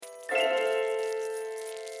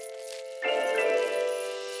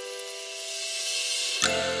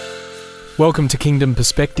Welcome to Kingdom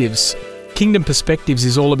Perspectives. Kingdom Perspectives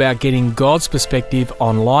is all about getting God's perspective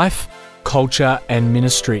on life, culture, and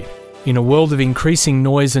ministry. In a world of increasing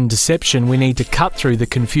noise and deception, we need to cut through the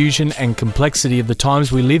confusion and complexity of the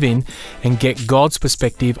times we live in and get God's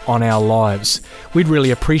perspective on our lives. We'd really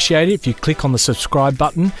appreciate it if you click on the subscribe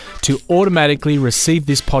button to automatically receive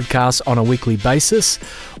this podcast on a weekly basis.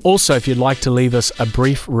 Also, if you'd like to leave us a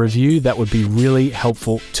brief review, that would be really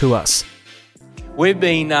helpful to us. We've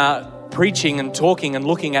been preaching and talking and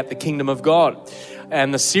looking at the kingdom of God.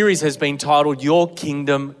 And the series has been titled, Your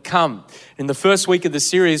Kingdom Come. In the first week of the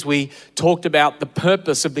series, we talked about the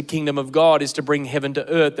purpose of the kingdom of God is to bring heaven to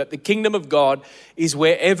earth, that the kingdom of God is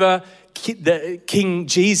wherever King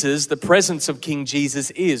Jesus, the presence of King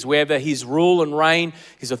Jesus is, wherever his rule and reign,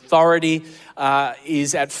 his authority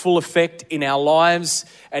is at full effect in our lives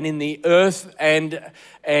and in the earth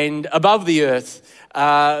and above the earth.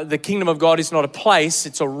 The kingdom of God is not a place,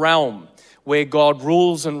 it's a realm where God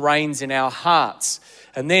rules and reigns in our hearts.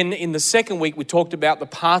 And then in the second week, we talked about the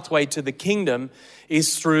pathway to the kingdom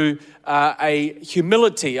is through a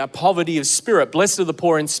humility, a poverty of spirit. Blessed are the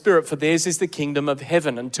poor in spirit, for theirs is the kingdom of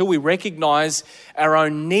heaven. Until we recognize our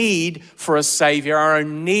own need for a savior, our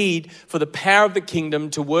own need for the power of the kingdom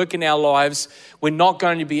to work in our lives, we're not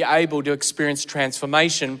going to be able to experience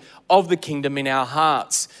transformation of the kingdom in our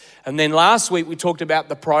hearts. And then last week, we talked about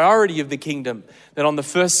the priority of the kingdom, that on the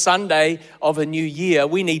first Sunday of a new year,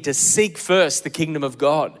 we need to seek first the kingdom of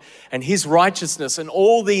God and his righteousness and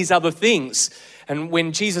all these other things. And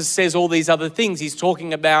when Jesus says all these other things, he's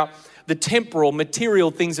talking about the temporal,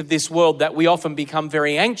 material things of this world that we often become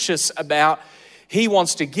very anxious about. He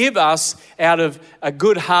wants to give us out of a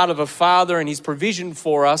good heart of a father and his provision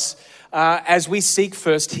for us as we seek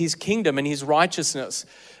first his kingdom and his righteousness.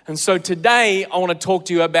 And so today I want to talk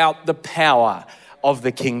to you about the power of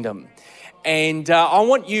the kingdom. And I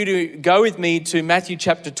want you to go with me to Matthew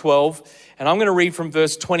chapter 12, and I'm going to read from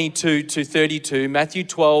verse 22 to 32, Matthew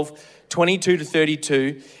 12, 22 to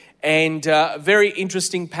 32, and a very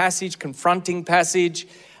interesting passage, confronting passage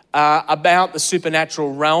about the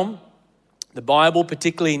supernatural realm. The Bible,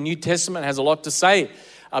 particularly in New Testament, has a lot to say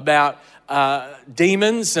about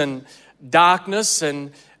demons and darkness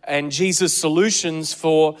and Jesus' solutions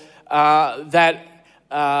for that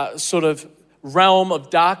sort of realm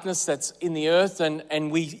of darkness that's in the earth.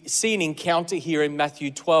 And we see an encounter here in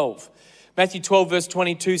Matthew 12. Matthew 12 verse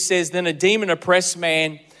 22 says, Then a demon-oppressed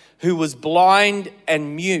man who was blind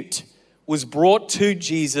and mute was brought to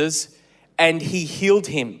Jesus, and he healed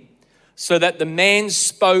him, so that the man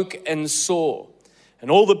spoke and saw.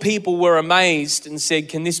 And all the people were amazed and said,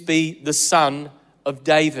 Can this be the son of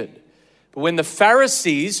David? But when the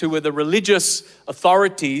Pharisees, who were the religious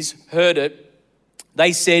authorities, heard it,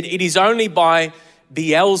 they said, It is only by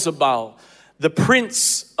Beelzebul, the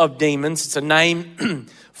prince of demons, it's a name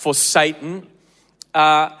for Satan,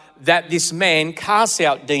 that this man casts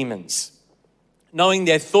out demons. Knowing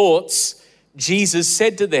their thoughts, Jesus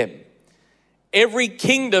said to them, Every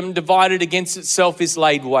kingdom divided against itself is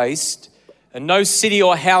laid waste, and no city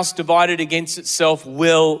or house divided against itself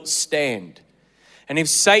will stand. And if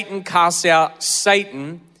Satan casts out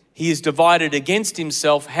Satan, he is divided against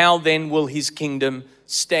himself. How then will his kingdom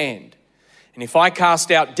stand? And if I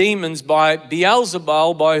cast out demons by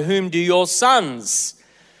Beelzebul, by whom do your sons,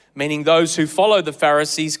 meaning those who follow the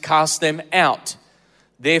Pharisees, cast them out?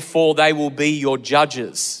 Therefore they will be your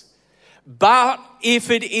judges. But if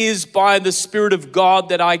it is by the Spirit of God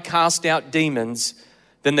that I cast out demons,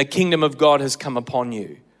 then the kingdom of God has come upon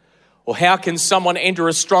you. Or how can someone enter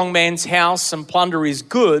a strong man's house and plunder his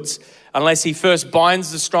goods unless he first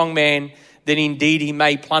binds the strong man? Then indeed he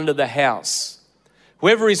may plunder the house.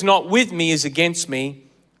 Whoever is not with me is against me.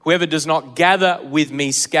 Whoever does not gather with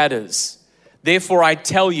me scatters. Therefore I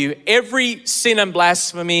tell you, every sin and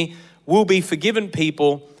blasphemy will be forgiven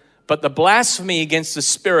people, but the blasphemy against the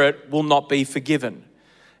Spirit will not be forgiven.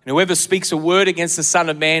 And whoever speaks a word against the Son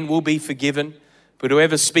of Man will be forgiven. But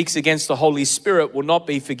whoever speaks against the Holy Spirit will not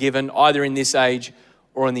be forgiven either in this age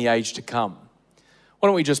or in the age to come. Why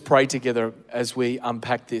don't we just pray together as we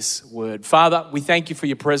unpack this word. Father, we thank you for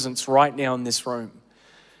your presence right now in this room.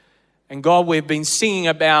 And God, we've been singing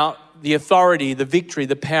about the authority, the victory,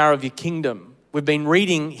 the power of your kingdom. We've been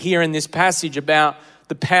reading here in this passage about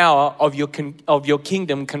the power of your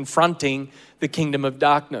kingdom confronting the kingdom of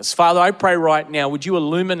darkness. Father, I pray right now, would you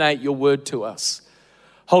illuminate your word to us?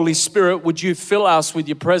 Holy Spirit, would you fill us with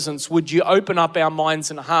your presence? Would you open up our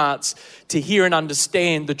minds and hearts to hear and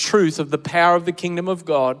understand the truth of the power of the kingdom of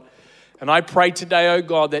God? And I pray today, oh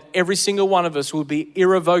God, that every single one of us will be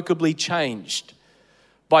irrevocably changed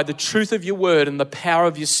by the truth of your word and the power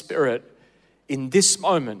of your Spirit in this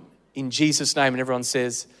moment in Jesus' name. And everyone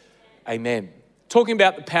says, amen. Talking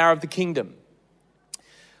about the power of the kingdom. It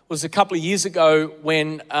was a couple of years ago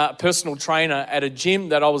when a personal trainer at a gym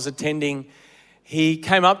that I was attending, he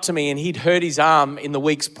came up to me and he'd hurt his arm in the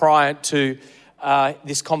weeks prior to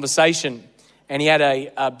this conversation. And he had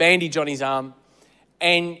a bandage on his arm.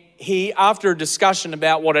 And he, after a discussion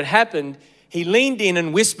about what had happened, he leaned in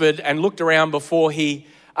and whispered and looked around before he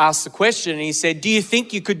asked the question. And he said, do you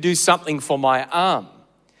think you could do something for my arm?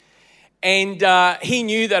 And he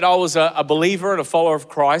knew that I was a believer and a follower of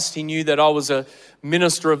Christ. He knew that I was a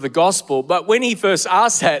minister of the gospel. But when he first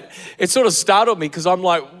asked that, it sort of startled me because I'm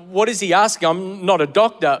like, what is he asking? I'm not a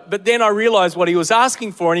doctor. But then I realized what he was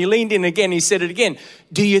asking for, and he leaned in again. He said it again.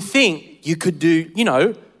 Do you think you could do,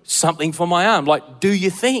 something for my arm? Like, do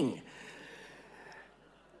your thing.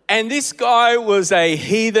 And this guy was a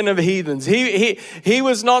heathen of heathens. He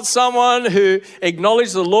was not someone who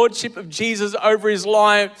acknowledged the lordship of Jesus over his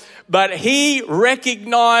life, but he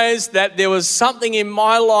recognized that there was something in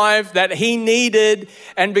my life that he needed.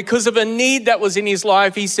 And because of a need that was in his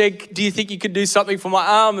life, he said, do you think you could do something for my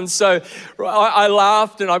arm? And so I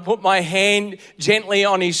laughed and I put my hand gently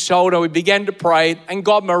on his shoulder. We began to pray, and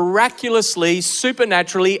God miraculously,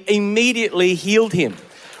 supernaturally, immediately healed him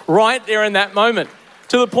right there in that moment.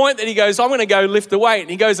 To the point that he goes, I'm going to go lift the weight. And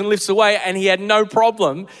he goes and lifts the weight, and he had no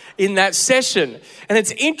problem in that session. And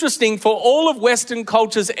it's interesting, for all of Western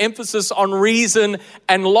culture's emphasis on reason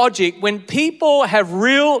and logic, when people have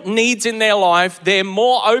real needs in their life, they're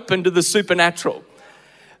more open to the supernatural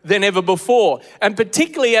than ever before. And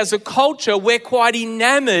particularly as a culture, we're quite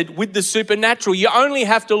enamored with the supernatural. You only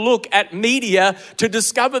have to look at media to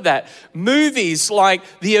discover that. Movies like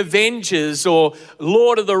The Avengers or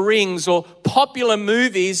Lord of the Rings or popular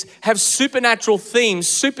movies have supernatural themes,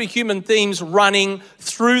 superhuman themes running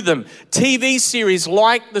through them. TV series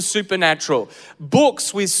like the supernatural.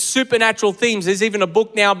 Books with supernatural themes. There's even a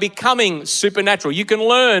book now, Becoming Supernatural. You can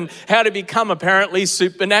learn how to become apparently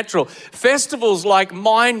supernatural. Festivals like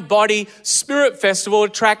Mind, Body, Spirit Festival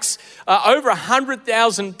attracts over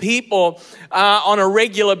 100,000 people on a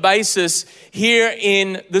regular basis here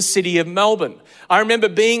in the city of Melbourne. I remember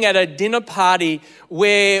being at a dinner party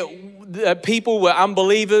where the people were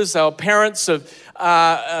unbelievers. They were parents of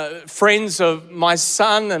friends of my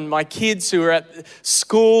son and my kids who were at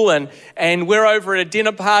school, and we're over at a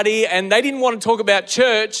dinner party, and they didn't want to talk about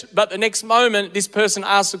church, but the next moment this person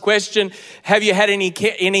asked the question, have you had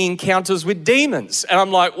any encounters with demons? And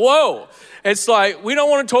I'm like, whoa. It's like, we don't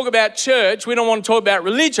want to talk about church, we don't want to talk about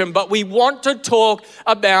religion, but we want to talk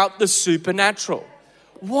about the supernatural.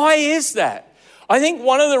 Why is that? I think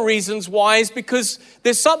one of the reasons why is because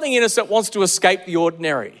there's something in us that wants to escape the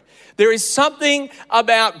ordinary. There is something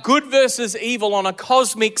about good versus evil on a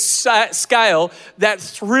cosmic scale that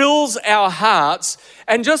thrills our hearts.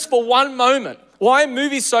 And just for one moment, why are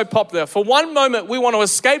movies so popular? For one moment, we want to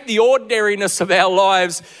escape the ordinariness of our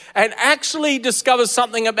lives and actually discover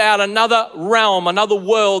something about another realm, another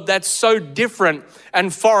world that's so different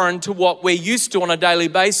and foreign to what we're used to on a daily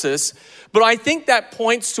basis. But I think that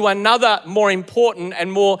points to another more important and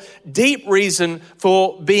more deep reason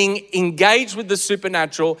for being engaged with the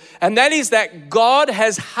supernatural, and that is that God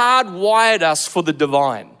has hardwired us for the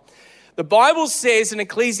divine. The Bible says in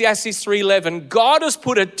Ecclesiastes 3:11, God has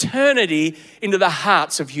put eternity into the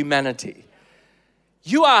hearts of humanity.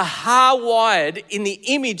 You are hardwired in the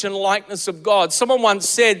image and likeness of God. Someone once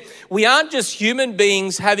said, we aren't just human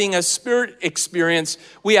beings having a spirit experience,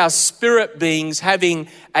 we are spirit beings having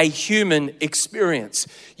a human experience.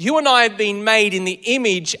 You and I have been made in the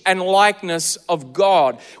image and likeness of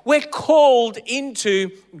God. We're called into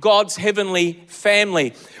God's heavenly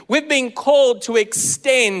family. We've been called to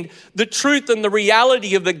extend the truth and the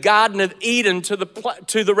reality of the Garden of Eden to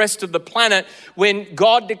the rest of the planet when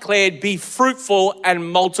God declared, be fruitful and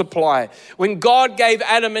multiply. When God gave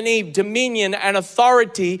Adam and Eve dominion and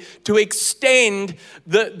authority to extend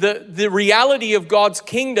the reality of God's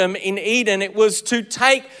kingdom in Eden, it was to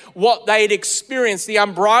take what they had experienced, the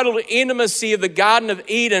unbridled intimacy of the Garden of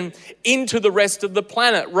Eden, into the rest of the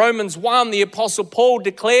planet. Romans 1, the Apostle Paul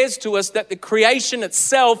declares to us that the creation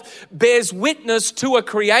itself bears witness to a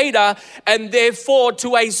creator and therefore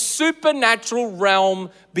to a supernatural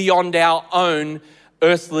realm beyond our own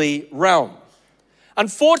earthly realm.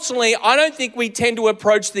 Unfortunately, I don't think we tend to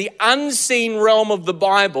approach the unseen realm of the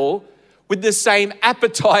Bible with the same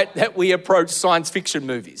appetite that we approach science fiction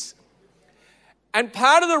movies. And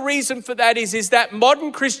part of the reason for that is that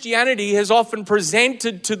modern Christianity has often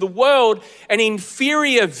presented to the world an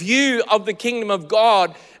inferior view of the kingdom of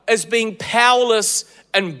God as being powerless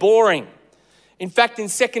and boring. In fact, in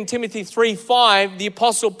 2 Timothy 3:5, the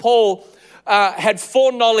Apostle Paul had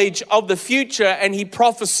foreknowledge of the future, and he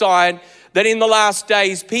prophesied that in the last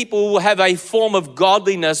days, people will have a form of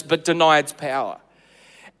godliness but deny its power.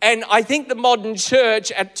 And I think the modern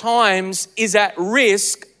church at times is at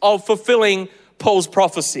risk of fulfilling Paul's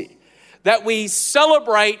prophecy, that we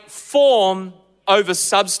celebrate form over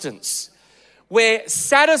substance. We're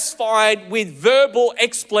satisfied with verbal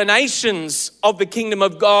explanations of the kingdom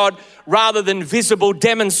of God rather than visible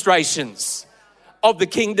demonstrations of the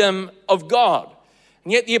kingdom of God.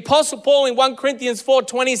 And yet the Apostle Paul in 1 Corinthians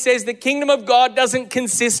 4:20 says the kingdom of God doesn't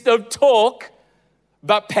consist of talk,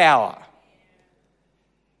 but power.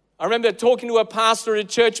 I remember talking to a pastor at a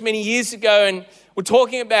church many years ago, and we're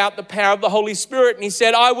talking about the power of the Holy Spirit. And he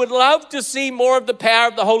said, I would love to see more of the power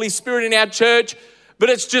of the Holy Spirit in our church, but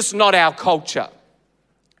it's just not our culture.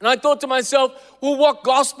 And I thought to myself, well, what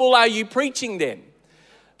gospel are you preaching then?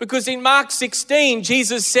 Because in Mark 16,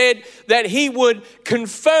 Jesus said that he would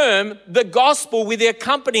confirm the gospel with the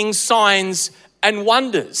accompanying signs and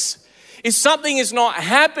wonders. If something is not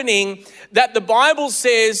happening that the Bible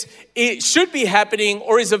says it should be happening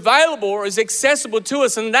or is available or is accessible to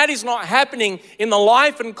us, and that is not happening in the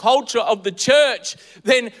life and culture of the church,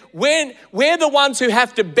 then we're the ones who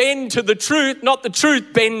have to bend to the truth, not the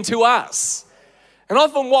truth bend to us. And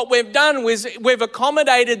often what we've done is we've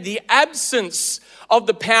accommodated the absence of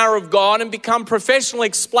the power of God and become professional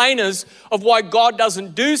explainers of why God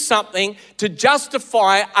doesn't do something to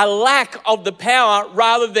justify a lack of the power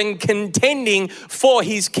rather than contending for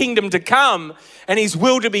his kingdom to come and his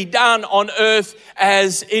will to be done on earth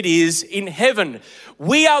as it is in heaven.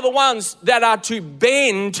 We are the ones that are to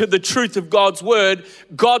bend to the truth of God's word.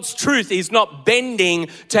 God's truth is not bending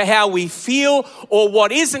to how we feel or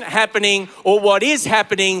what isn't happening or what is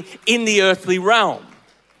happening in the earthly realm.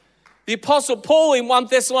 The Apostle Paul in 1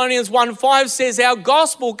 Thessalonians 1:5 says, our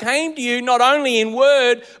gospel came to you not only in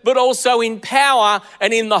word, but also in power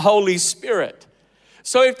and in the Holy Spirit.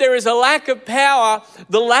 So if there is a lack of power,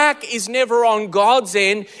 the lack is never on God's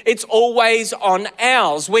end, it's always on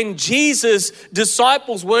ours. When Jesus'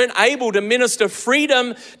 disciples weren't able to minister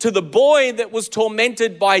freedom to the boy that was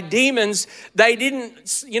tormented by demons, they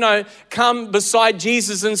didn't, come beside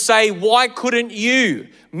Jesus and say, why couldn't you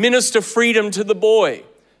minister freedom to the boy?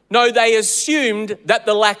 No, they assumed that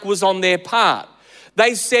the lack was on their part.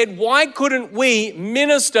 They said, why couldn't we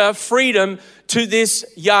minister freedom to this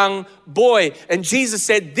young boy? And Jesus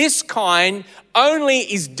said, this kind only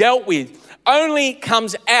is dealt with, only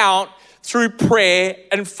comes out through prayer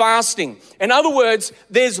and fasting. In other words,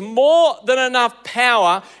 there's more than enough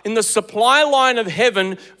power in the supply line of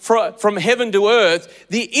heaven from heaven to earth.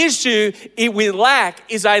 The issue with lack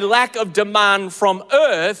is a lack of demand from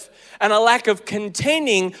earth and a lack of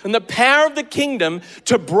contending in the power of the kingdom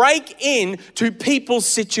to break into people's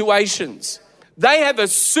situations. They have a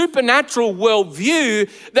supernatural worldview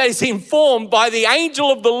that is informed by the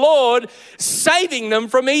angel of the Lord saving them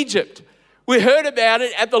from Egypt. We heard about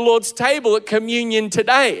it at the Lord's table at communion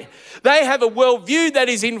today. They have a worldview that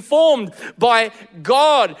is informed by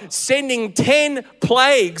God sending 10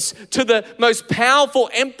 plagues to the most powerful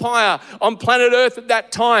empire on planet Earth at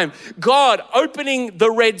that time. God opening the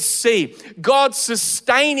Red Sea. God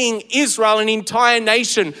sustaining Israel, an entire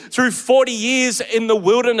nation, through 40 years in the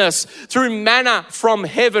wilderness, through manna from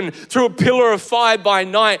heaven, through a pillar of fire by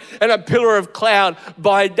night and a pillar of cloud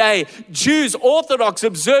by day. Jews, Orthodox,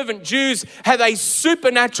 observant Jews, have a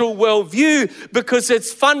supernatural worldview because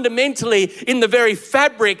it's fundamentally in the very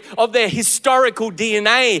fabric of their historical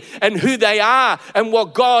DNA and who they are and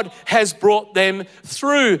what God has brought them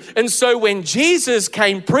through. And so when Jesus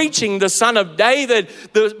came preaching, the Son of David,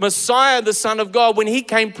 the Messiah, the Son of God, when he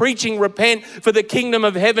came preaching, repent for the kingdom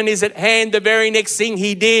of heaven is at hand, the very next thing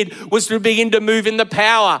he did was to begin to move in the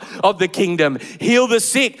power of the kingdom. Heal the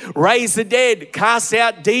sick, raise the dead, cast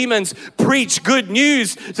out demons, preach good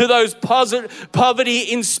news to those poverty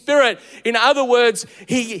in spirit. In other words,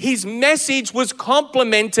 his message was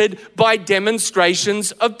complemented by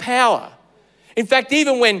demonstrations of power. In fact,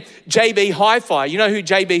 even when J.B. Hi-Fi, you know who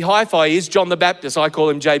J.B. Hi-Fi is? John the Baptist, I call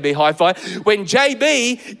him J.B. Hi-Fi. When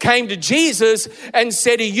J.B. came to Jesus and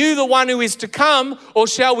said, are you the one who is to come or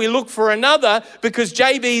shall we look for another? Because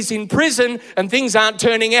J.B.'s in prison and things aren't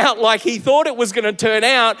turning out like he thought it was going to turn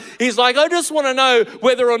out. He's like, I just want to know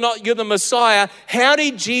whether or not you're the Messiah. How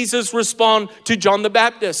did Jesus respond to John the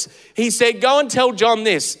Baptist? He said, go and tell John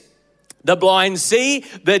this. The blind see,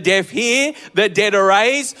 the deaf hear, the dead are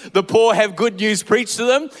raised, the poor have good news preached to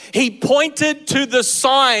them. He pointed to the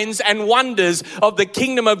signs and wonders of the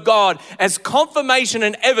kingdom of God as confirmation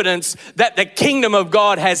and evidence that the kingdom of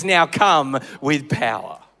God has now come with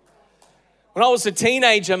power. When I was a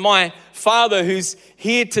teenager, my father, who's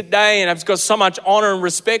here today and I've got so much honor and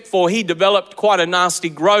respect for, he developed quite a nasty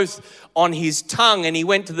growth on his tongue, and he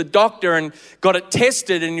went to the doctor and got it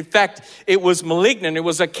tested, and in fact it was malignant. It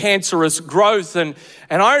was a cancerous growth, and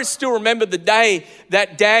I still remember the day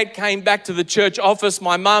that Dad came back to the church office.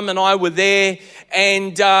 My mum and I were there,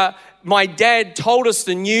 and my dad told us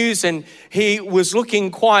the news, and he was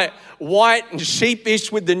looking quite white and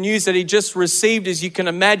sheepish with the news that he just received, as you can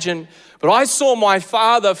imagine. But I saw my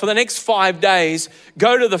father for the next 5 days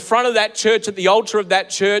go to the front of that church, at the altar of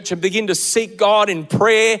that church, and begin to seek God in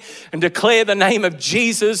prayer and declare the name of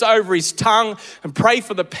Jesus over his tongue and pray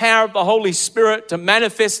for the power of the Holy Spirit to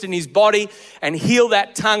manifest in his body and heal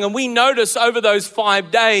that tongue. And we noticed over those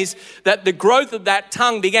 5 days that the growth of that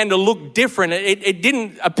tongue began to look different. It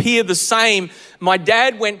didn't appear the same. My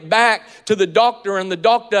dad went back to the doctor, and the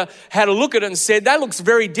doctor had a look at it and said, that looks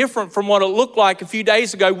very different from what it looked like a few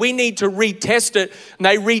days ago. We need to retest it. And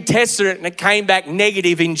they retested it, and it came back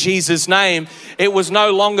negative in Jesus' name. It was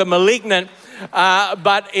no longer malignant,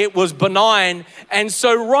 but it was benign. And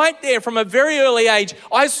so right there, from a very early age,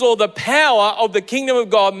 I saw the power of the kingdom of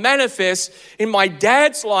God manifest in my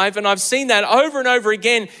dad's life, and I've seen that over and over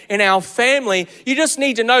again in our family. You just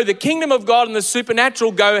need to know the kingdom of God and the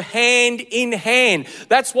supernatural go hand in hand.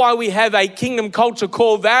 That's why we have a kingdom culture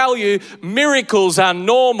core value. Miracles are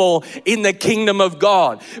normal in the kingdom of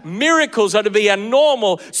God. Miracles are to be a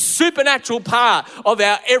normal, supernatural part of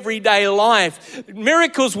our everyday life.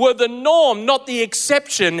 Miracles were the norm, not the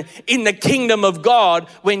exception, in the kingdom of God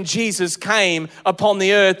when Jesus came upon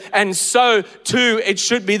the earth. And so too, it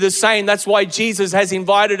should be the same. That's why Jesus has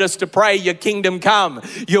invited us to pray, your kingdom come,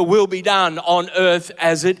 your will be done on earth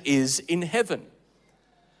as it is in heaven.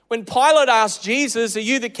 When Pilate asked Jesus, are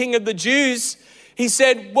you the king of the Jews? He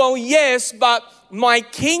said, well, yes, but my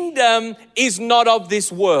kingdom is not of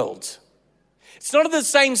this world. It's not of the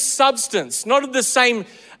same substance, not of the same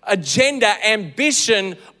agenda,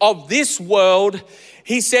 ambition of this world.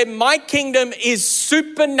 He said, my kingdom is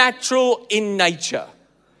supernatural in nature,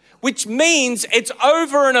 which means it's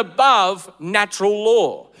over and above natural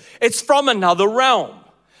law. It's from another realm.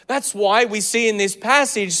 That's why we see in this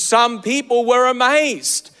passage, some people were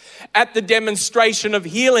amazed at the demonstration of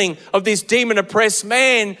healing of this demon-oppressed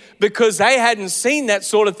man, because they hadn't seen that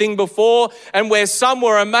sort of thing before. And where some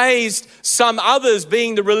were amazed, some others,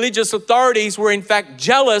 being the religious authorities, were in fact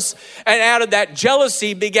jealous, and out of that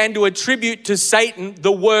jealousy began to attribute to Satan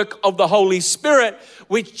the work of the Holy Spirit,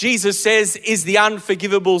 which Jesus says is the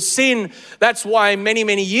unforgivable sin. That's why many,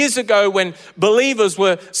 many years ago, when believers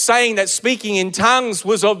were saying that speaking in tongues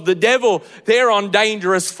was of the devil, they're on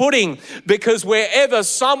dangerous footing, because wherever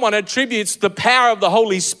someone attributes the power of the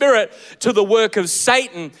Holy Spirit to the work of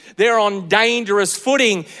Satan, they're on dangerous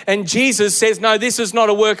footing. And Jesus says, no, this is not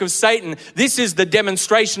a work of Satan. This is the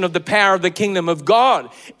demonstration of the power of the kingdom of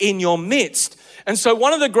God in your midst. And so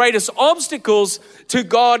one of the greatest obstacles to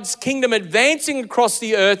God's kingdom advancing across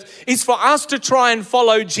the earth is for us to try and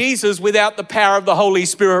follow Jesus without the power of the Holy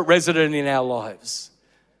Spirit resident in our lives.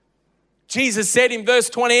 Jesus said in verse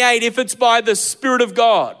 28, if it's by the Spirit of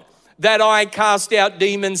God that I cast out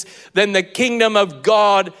demons, then the kingdom of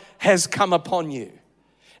God has come upon you.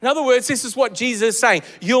 In other words, this is what Jesus is saying.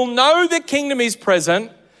 You'll know the kingdom is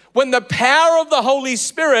present when the power of the Holy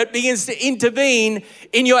Spirit begins to intervene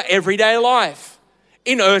in your everyday life,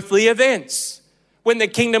 in earthly events. When the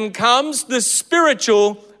kingdom comes, the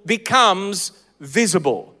spiritual becomes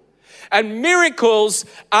visible. And miracles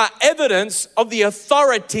are evidence of the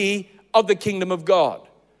authority of the kingdom of God.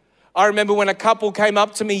 I remember when a couple came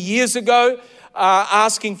up to me years ago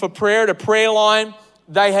asking for prayer at a prayer line.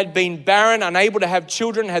 They had been barren, unable to have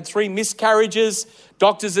children, had 3 miscarriages.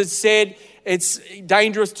 Doctors had said it's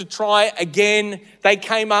dangerous to try again. They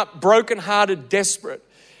came up brokenhearted, desperate.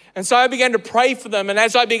 And so I began to pray for them. And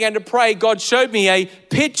as I began to pray, God showed me a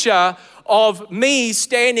picture of me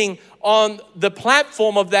standing on the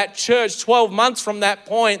platform of that church 12 months from that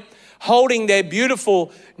point, holding their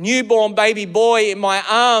beautiful newborn baby boy in my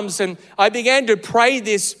arms. And I began to pray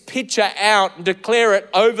this picture out and declare it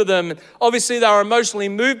over them. Obviously, they were emotionally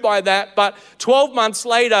moved by that. But 12 months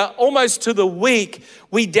later, almost to the week,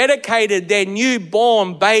 we dedicated their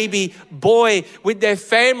newborn baby boy with their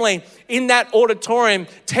family in that auditorium,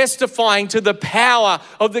 testifying to the power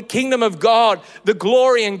of the kingdom of God, the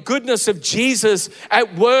glory and goodness of Jesus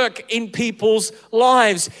at work in people's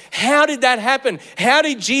lives. How did that happen? How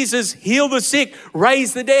did Jesus heal the sick,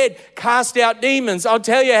 raise the dead, cast out demons? I'll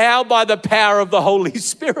tell you how, by the power of the Holy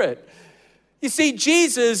Spirit. You see,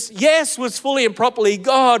 Jesus, yes, was fully and properly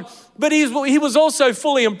God, but he was also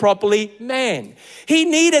fully and properly man. He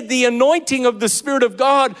needed the anointing of the Spirit of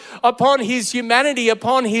God upon his humanity,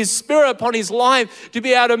 upon his spirit, upon his life, to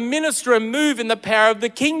be able to minister and move in the power of the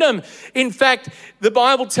kingdom. In fact, the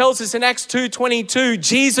Bible tells us in Acts 2:22,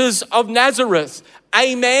 Jesus of Nazareth,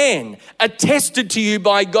 a man attested to you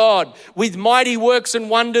by God with mighty works and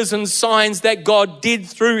wonders and signs that God did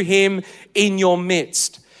through him in your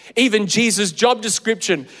midst. Even Jesus' job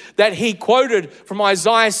description that he quoted from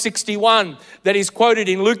Isaiah 61, that is quoted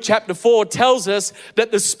in Luke chapter 4, tells us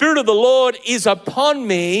that the Spirit of the Lord is upon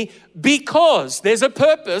me because there's a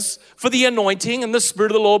purpose for the anointing and the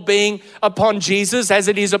Spirit of the Lord being upon Jesus as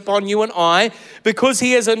it is upon you and I, because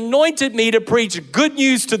he has anointed me to preach good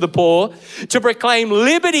news to the poor, to proclaim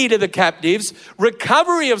liberty to the captives,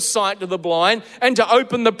 recovery of sight to the blind, and to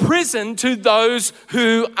open the prison to those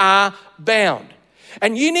who are bound.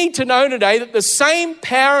 And you need to know today that the same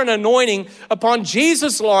power and anointing upon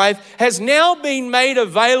Jesus' life has now been made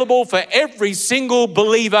available for every single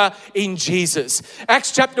believer in Jesus.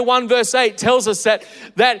 Acts chapter 1 verse 8 tells us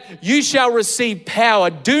that you shall receive power,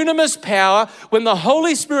 dunamis power, when the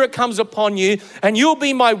Holy Spirit comes upon you, and you'll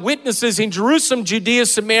be my witnesses in Jerusalem, Judea,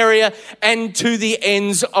 Samaria, and to the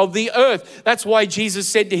ends of the earth. That's why Jesus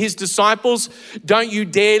said to his disciples, don't you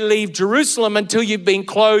dare leave Jerusalem until you've been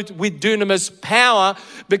clothed with dunamis power,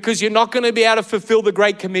 because you're not going to be able to fulfill the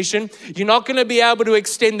Great Commission. You're not going to be able to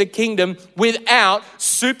extend the kingdom without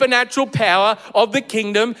supernatural power of the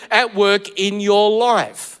kingdom at work in your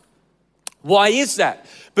life. Why is that?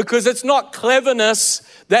 Because it's not cleverness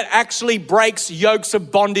that actually breaks yokes of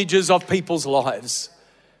bondages of people's lives.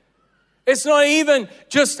 It's not even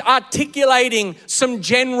just articulating some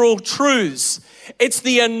general truths. It's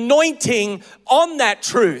the anointing on that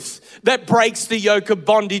truth that breaks the yoke of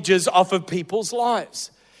bondages off of people's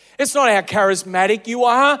lives. It's not how charismatic you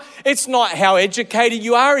are. It's not how educated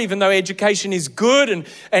you are, even though education is good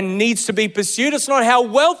and needs to be pursued. It's not how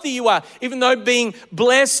wealthy you are, even though being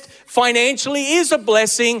blessed financially is a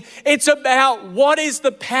blessing. It's about what is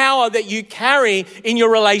the power that you carry in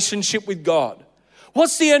your relationship with God.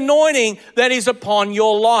 What's the anointing that is upon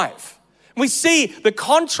your life? We see the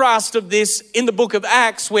contrast of this in the book of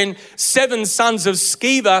Acts when 7 sons of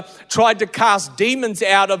Sceva tried to cast demons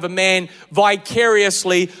out of a man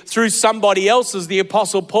vicariously through somebody else's, the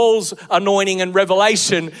Apostle Paul's anointing and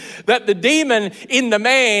revelation, that the demon in the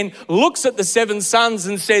man looks at the 7 sons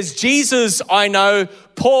and says, Jesus, I know,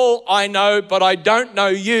 Paul, I know, but I don't know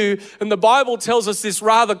you. And the Bible tells us this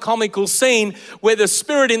rather comical scene where the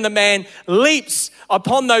spirit in the man leaps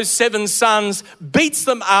upon those 7 sons, beats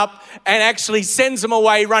them up, and actually sends them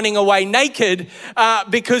away, running away naked.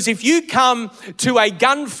 Because if you come to a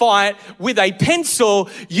gunfight with a pencil,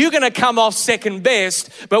 you're going to come off second best.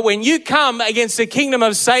 But when you come against the kingdom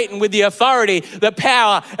of Satan with the authority, the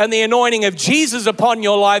power, and the anointing of Jesus upon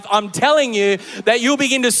your life, I'm telling you that you'll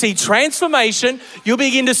begin to see transformation. You'll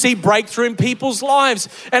begin to see breakthrough in people's lives.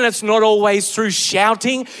 And it's not always through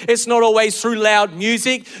shouting. It's not always through loud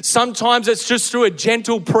music. Sometimes it's just through a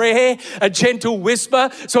gentle prayer, a gentle whisper.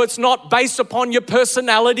 So it's not based upon your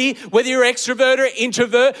personality, whether you're extrovert or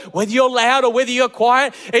introvert, whether you're loud or whether you're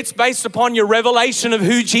quiet. It's based upon your revelation of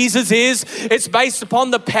who Jesus is. It's based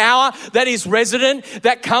upon the power that is resident,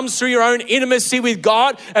 that comes through your own intimacy with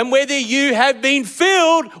God, and whether you have been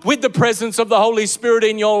filled with the presence of the Holy Spirit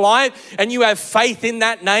in your life and you have faith in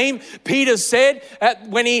that name. Peter said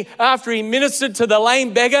after he ministered to the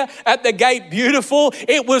lame beggar at the gate, beautiful,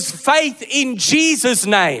 it was faith in Jesus'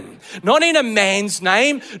 name. Not in a man's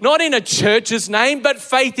name, not in a church's name, but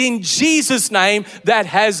faith in Jesus' name that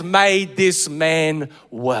has made this man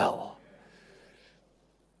well.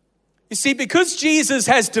 You see, because Jesus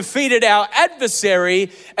has defeated our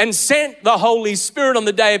adversary and sent the Holy Spirit on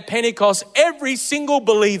the day of Pentecost, every single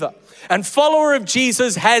believer and follower of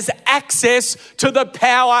Jesus has access to the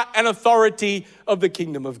power and authority of the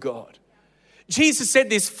kingdom of God. Jesus said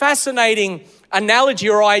this fascinating analogy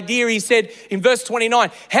or idea. He said in verse 29,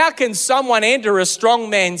 how can someone enter a strong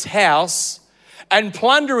man's house and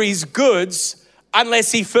plunder his goods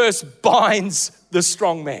unless he first binds the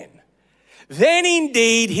strong man? Then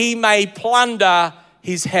indeed he may plunder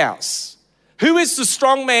his house. Who is the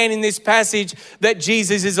strong man in this passage that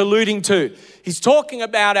Jesus is alluding to? He's talking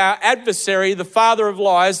about our adversary, the father of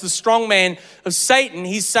lies, the strong man of Satan.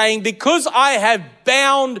 He's saying, because I have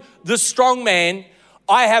bound the strong man,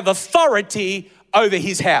 I have authority over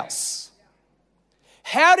his house.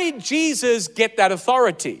 How did Jesus get that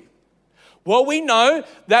authority? Well, we know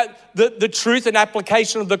that the truth and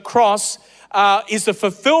application of the cross is the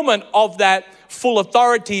fulfillment of that full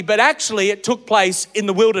authority, but actually it took place in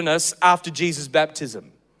the wilderness after Jesus'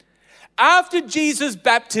 baptism. After Jesus'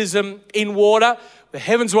 baptism in water, the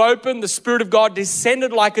heavens were opened, the Spirit of God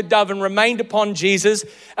descended like a dove and remained upon Jesus.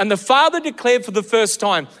 And the Father declared for the first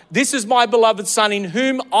time, "This is my beloved Son in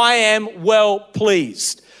whom I am well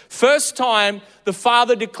pleased." First time the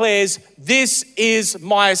Father declares, "This is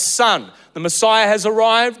my Son." The Messiah has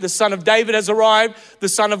arrived, the Son of David has arrived, the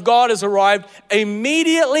Son of God has arrived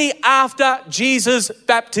immediately after Jesus'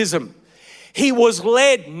 baptism. He was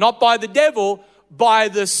led, not by the devil, by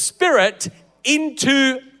the Spirit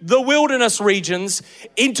into the wilderness regions,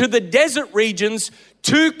 into the desert regions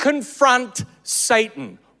to confront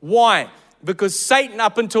Satan. Why? Because Satan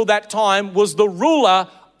up until that time was the ruler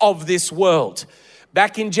of this world.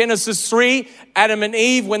 Back in Genesis 3, Adam and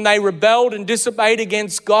Eve, when they rebelled and disobeyed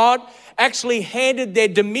against God, actually handed their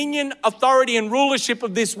dominion, authority, and rulership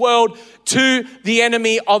of this world to the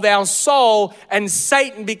enemy of our soul, and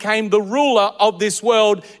Satan became the ruler of this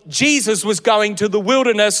world. Jesus was going to the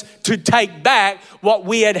wilderness to take back what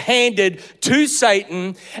we had handed to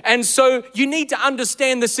Satan. And so you need to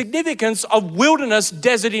understand the significance of wilderness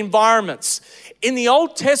desert environments. In the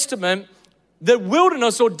Old Testament, the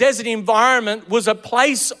wilderness or desert environment was a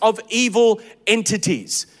place of evil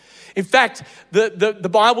entities. In fact, the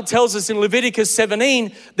Bible tells us in Leviticus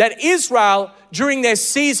 17 that Israel, during their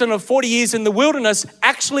season of 40 years in the wilderness,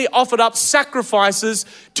 actually offered up sacrifices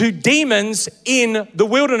to demons in the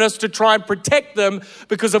wilderness to try and protect them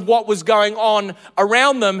because of what was going on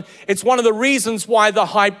around them. It's one of the reasons why the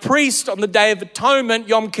high priest on the Day of Atonement,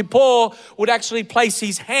 Yom Kippur, would actually place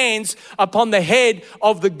his hands upon the head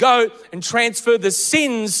of the goat and transfer the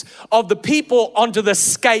sins of the people onto the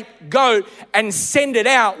scapegoat and send it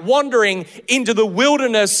out wandering into the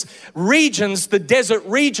wilderness regions, the desert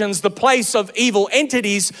regions, the place of evil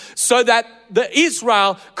entities, so that the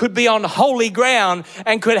Israel could be on holy ground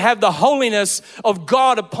and could have the holiness of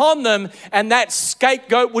God upon them, and that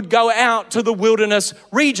scapegoat would go out to the wilderness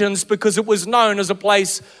regions because it was known as a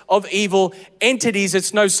place of evil entities.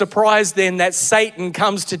 It's no surprise then that Satan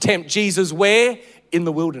comes to tempt Jesus where? In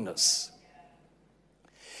the wilderness.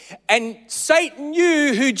 And Satan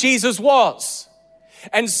knew who Jesus was.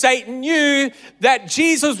 And Satan knew that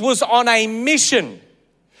Jesus was on a mission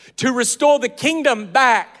to restore the kingdom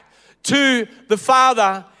back to the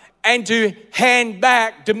Father and to hand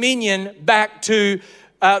back dominion back to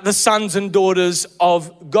the sons and daughters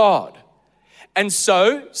of God. And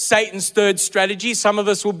so Satan's third strategy, some of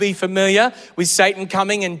us will be familiar with Satan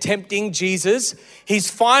coming and tempting Jesus. His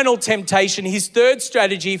final temptation, his third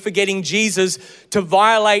strategy for getting Jesus to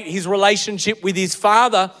violate his relationship with his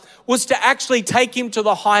Father was to actually take him to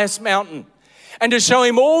the highest mountain and to show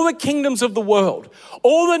him all the kingdoms of the world,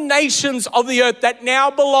 all the nations of the earth that now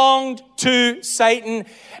belonged to Satan.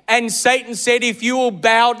 And Satan said, if you will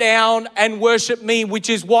bow down and worship me, which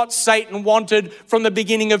is what Satan wanted from the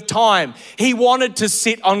beginning of time. He wanted to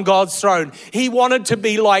sit on God's throne. He wanted to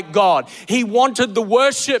be like God. He wanted the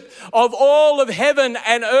worship of all of heaven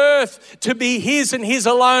and earth to be his and his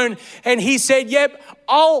alone. And he said, yep,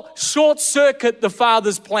 I'll short circuit the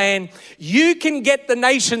Father's plan. You can get the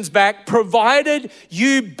nations back provided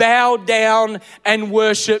you bow down and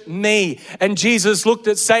worship me. And Jesus looked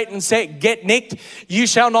at Satan and said, get nicked. You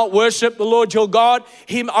shall not worship the Lord your God.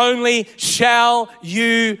 Him only shall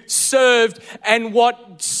you serve. And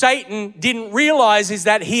what Satan didn't realize is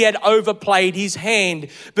that he had overplayed his hand,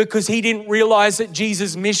 because he didn't realize that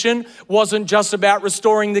Jesus' mission wasn't just about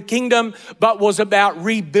restoring the kingdom, but was about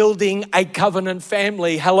rebuilding a covenant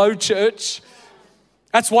family. Hello, church.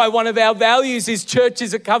 That's why one of our values is church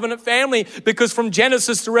is a covenant family, because from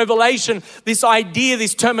Genesis to Revelation, this idea,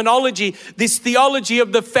 this terminology, this theology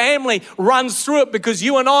of the family runs through it, because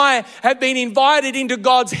you and I have been invited into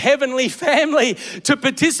God's heavenly family to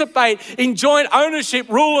participate in joint ownership,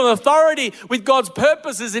 rule, and authority with God's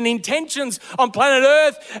purposes and intentions on planet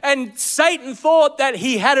Earth. And Satan thought that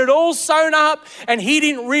he had it all sewn up, and he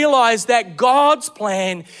didn't realize that God's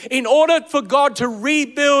plan, in order for God to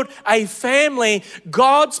rebuild a family,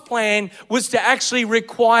 God's plan was to actually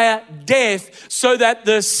require death so that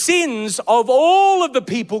the sins of all of the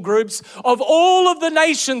people groups, of all of the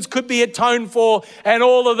nations could be atoned for, and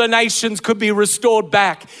all of the nations could be restored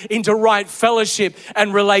back into right fellowship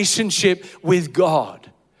and relationship with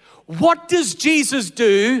God. What does Jesus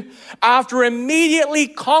do after immediately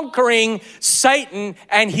conquering Satan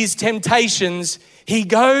and his temptations? He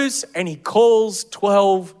goes and he calls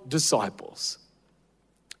 12 disciples.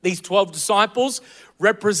 These 12 disciples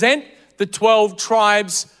represent the 12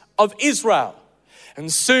 tribes of Israel.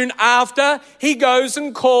 And soon after, he goes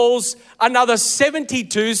and calls another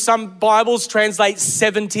 72. Some Bibles translate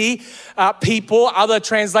 70 people. Other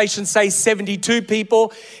translations say 72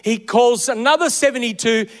 people. He calls another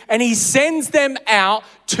 72 and he sends them out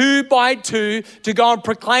 2 by 2 to go and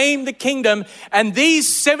proclaim the kingdom. And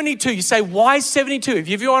these 72, you say, why 72? If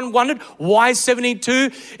everyone wondered why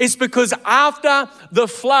 72, it's because after the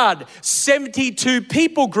flood, 72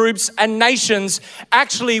 people groups and nations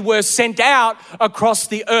actually were sent out across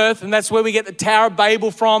the earth. And that's where we get the Tower of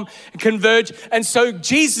Babel from, Converge. And so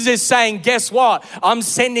Jesus is saying, guess what? I'm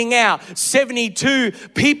sending out 72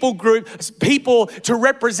 people to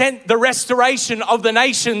represent the restoration of the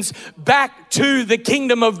nations back to the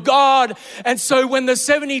kingdom of God. And so when the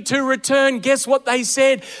 72 returned, guess what they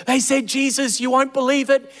said? They said, Jesus, you won't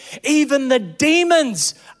believe it. Even the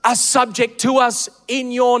demons are subject to us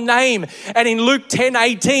in your name. And in Luke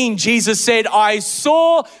 10:18, Jesus said, I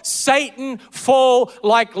saw Satan fall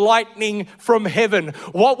like lightning from heaven.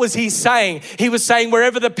 What was he saying? He was saying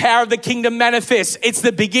wherever the power of the kingdom manifests, it's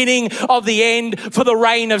the beginning of the end for the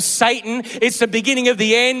reign of Satan. It's the beginning of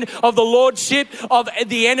the end of the lordship of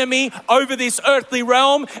the enemy over this earthly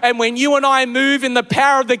realm. And when you and I move in the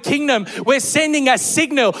power of the kingdom, we're sending a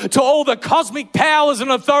signal to all the cosmic powers and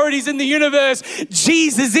authorities in the universe.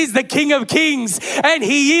 Jesus is the King of Kings and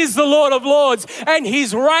he is the Lord of Lords and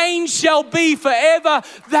his reign shall be forever.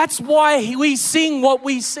 That's why we sing what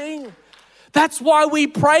we sing. That's why we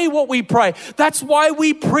pray what we pray. That's why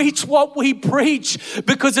we preach what we preach,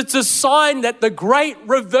 because it's a sign that the great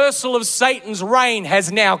reversal of Satan's reign has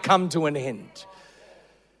now come to an end.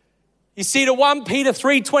 You see, the 1 Peter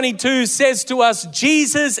 3:22 says to us,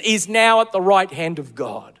 Jesus is now at the right hand of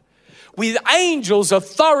God, with angels,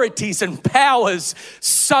 authorities, and powers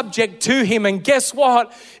subject to him. And guess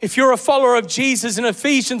what? If you're a follower of Jesus, in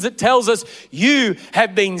Ephesians, it tells us you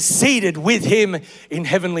have been seated with him in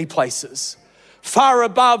heavenly places, far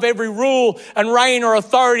above every rule and reign or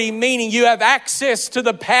authority, meaning you have access to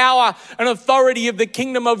the power and authority of the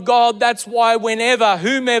kingdom of God. That's why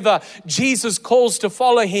whomever Jesus calls to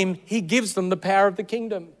follow him, he gives them the power of the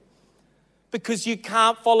kingdom. Because you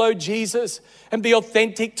can't follow Jesus and be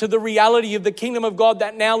authentic to the reality of the kingdom of God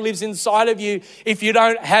that now lives inside of you if you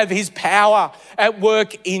don't have his power at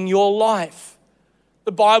work in your life.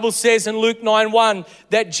 The Bible says in Luke 9:1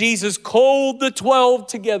 that Jesus called the 12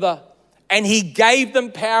 together and he gave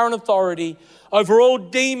them power and authority over all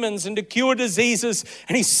demons and to cure diseases.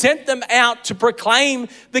 And he sent them out to proclaim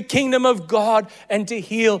the kingdom of God and to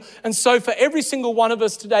heal. And so for every single one of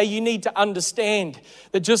us today, you need to understand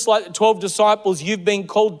that just like the 12 disciples, you've been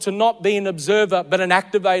called to not be an observer, but an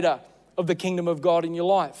activator of the kingdom of God in your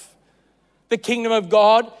life. The kingdom of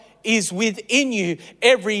God is within you.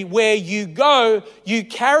 Everywhere you go, you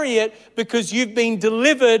carry it because you've been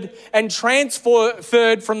delivered and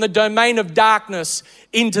transferred from the domain of darkness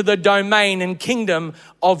into the domain and kingdom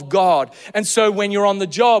of God. And so when you're on the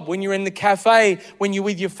job, when you're in the cafe, when you're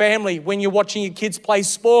with your family, when you're watching your kids play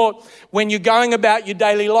sport, when you're going about your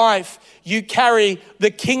daily life, you carry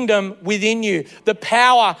the kingdom within you. The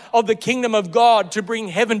power of the kingdom of God to bring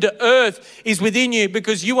heaven to earth is within you,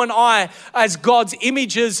 because you and I, as God's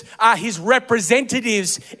images, are his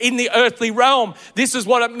representatives in the earthly realm. This is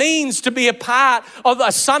what it means to be a part of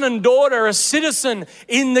a son and daughter, a citizen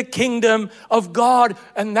in the kingdom of God.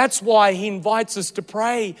 And that's why he invites us to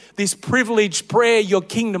pray this privileged prayer, your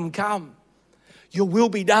kingdom come. Your will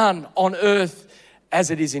be done on earth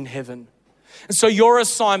as it is in heaven. And so your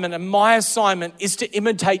assignment and my assignment is to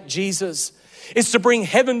imitate Jesus. It's to bring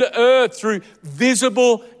heaven to earth through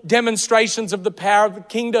visible demonstrations of the power of the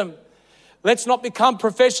kingdom. Let's not become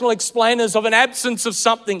professional explainers of an absence of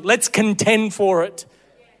something. Let's contend for it.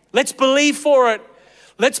 Let's believe for it.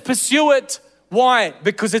 Let's pursue it. Why?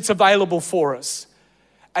 Because it's available for us.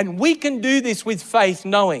 And we can do this with faith,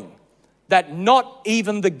 knowing that not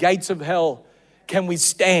even the gates of hell can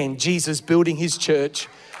withstand Jesus building his church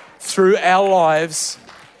through our lives.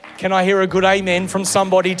 Can I hear a good amen from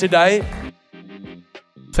somebody today?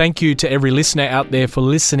 Thank you to every listener out there for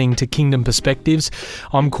listening to Kingdom Perspectives.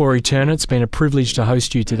 I'm Corey Turner. It's been a privilege to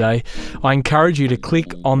host you today. I encourage you to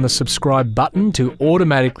click on the subscribe button to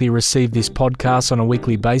automatically receive this podcast on a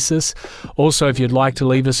weekly basis. Also, if you'd like to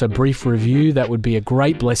leave us a brief review, that would be a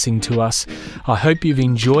great blessing to us. I hope you've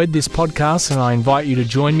enjoyed this podcast, and I invite you to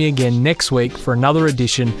join me again next week for another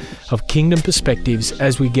edition of Kingdom Perspectives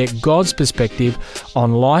as we get God's perspective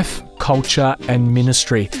on life, culture, and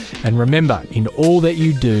ministry. And remember, in all that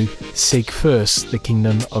you do, seek first the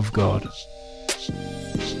kingdom of God.